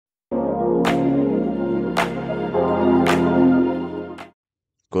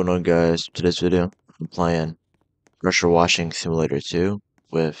Going on, guys? Today's video, I'm playing Pressure Washing Simulator 2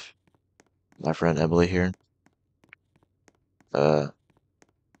 with my friend Emily here. Uh,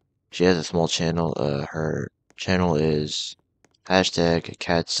 she has a small channel. Her channel is hashtag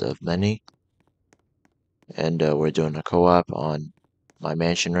Cats of Many, and we're doing a co-op on my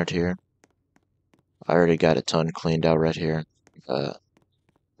mansion right here. I already got a ton cleaned out right here. Uh,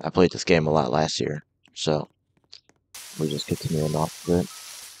 I played this game a lot last year, so we're just continuing off of it.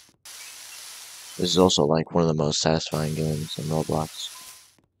 This is also like one of the most satisfying games in Roblox.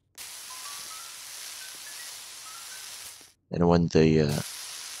 And when the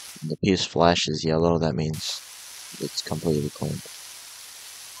piece flashes yellow, that means it's completely clean.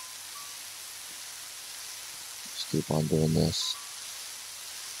 Just keep on doing this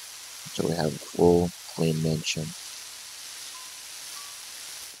until we have a full clean mansion.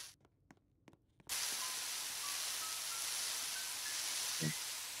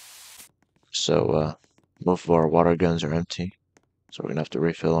 So both of our water guns are empty, so we're gonna have to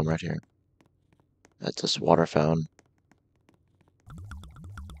refill them right here at this water fountain.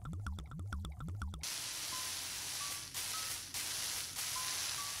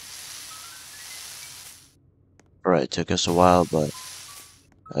 Alright, it took us a while, but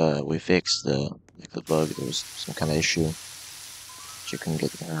we fixed the bug. There was some kind of issue. She couldn't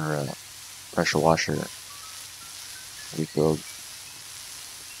get her pressure washer refilled.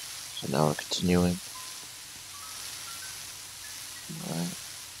 So now we're continuing. Alright.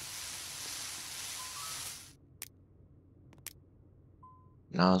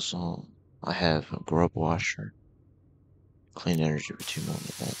 Nozzle. I have a grub washer. Clean energy for 2 million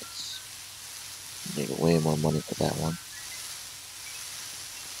beds. Need way more money for that one.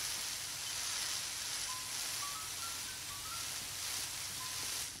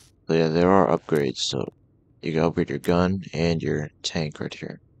 So yeah, there are upgrades. So you can upgrade your gun and your tank right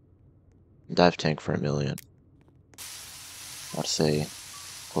here. Dive tank for 1 million. I'd say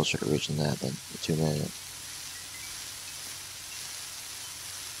closer to reaching that than the 2 million.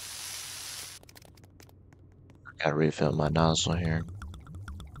 Gotta refill my nozzle here.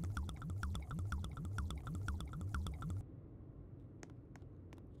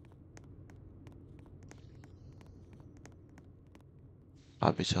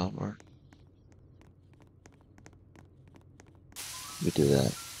 Hobby teleport. We do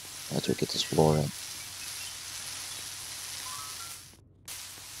that after we get this floor in.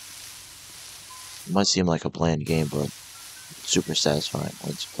 It might seem like a bland game, but it's super satisfying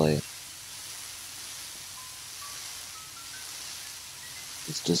once you play it.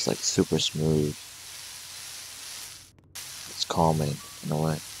 It's just like super smooth. It's calming in a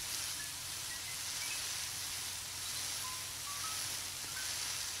way.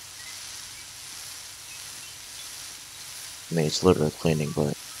 I mean, it's literally cleaning,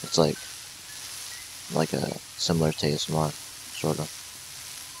 but it's like a similar to ASMR, sort of.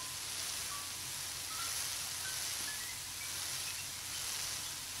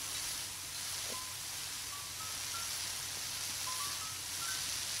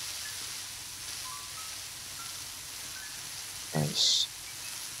 Nice.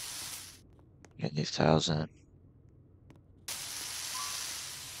 Get these tiles in.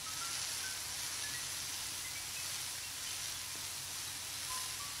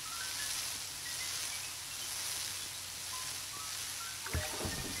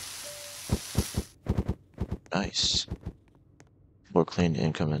 Nice. For clean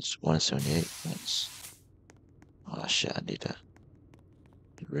income, it's 178. Nice. Oh shit, I need to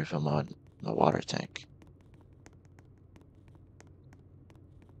refill my water tank.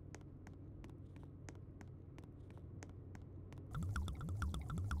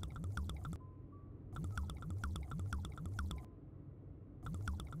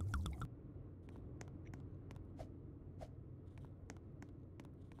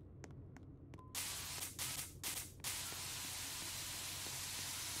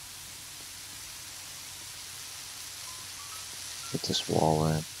 Put this wall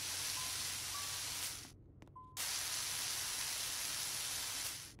in.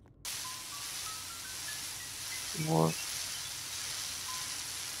 More.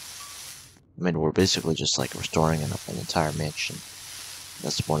 I mean, we're basically just like restoring an entire mansion.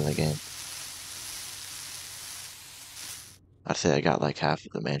 That's the point of the game. I'd say I got like half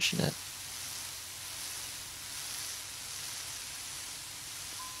of the mansion in.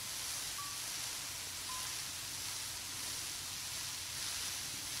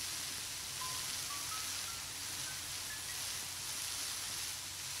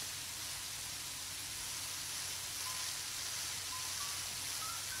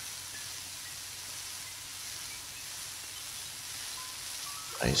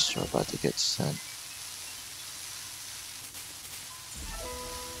 Nice, we're about to get sent.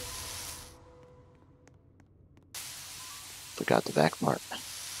 Forgot the back part.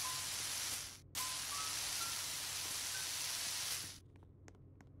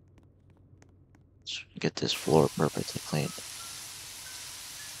 Let's get this floor perfectly clean.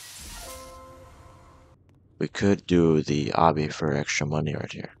 We could do the obby for extra money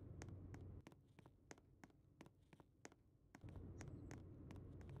right here.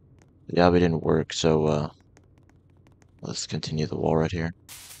 The obby didn't work, so let's continue the wall right here.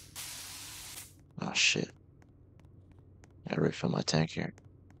 Oh shit. Gotta refill my tank here.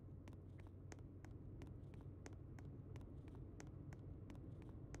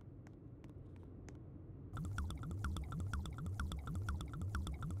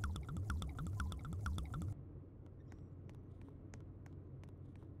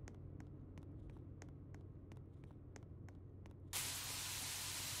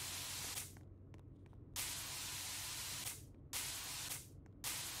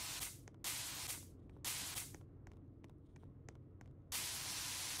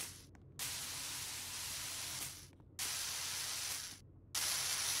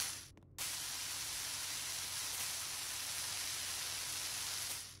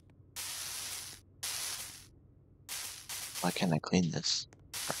 Why can't I clean this?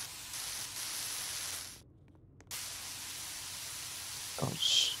 That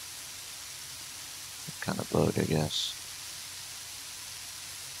was kind of bugged, I guess.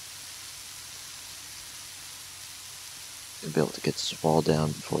 Gonna be able to get this wall down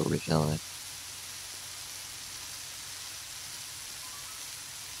before refilling.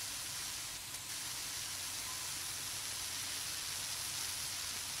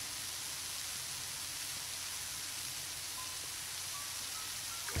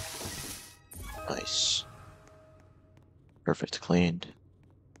 Nice. Perfect cleaned.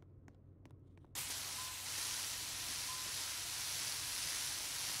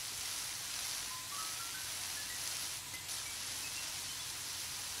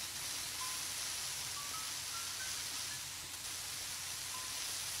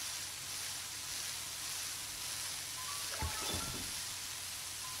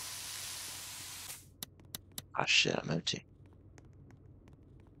 Ah shit, I'm empty.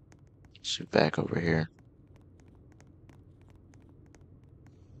 So back over here.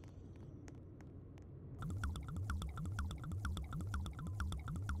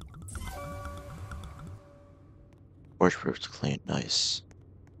 Waterproof's clean, nice.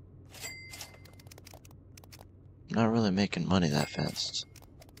 Not really making money that fast.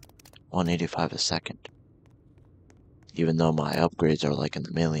 185 a second. Even though my upgrades are like in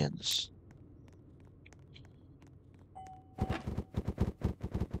the millions.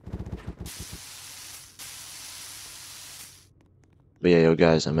 But yeah, yo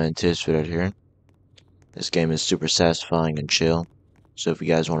guys, I'm anticipated here. This game is super satisfying and chill. So if you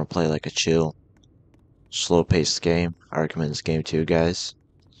guys want to play like a chill, slow-paced game, I recommend this game to you guys.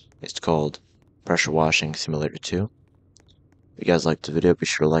 It's called Pressure Washing Simulator 2. If you guys liked the video, be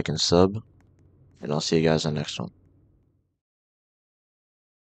sure to like and sub. And I'll see you guys on the next one.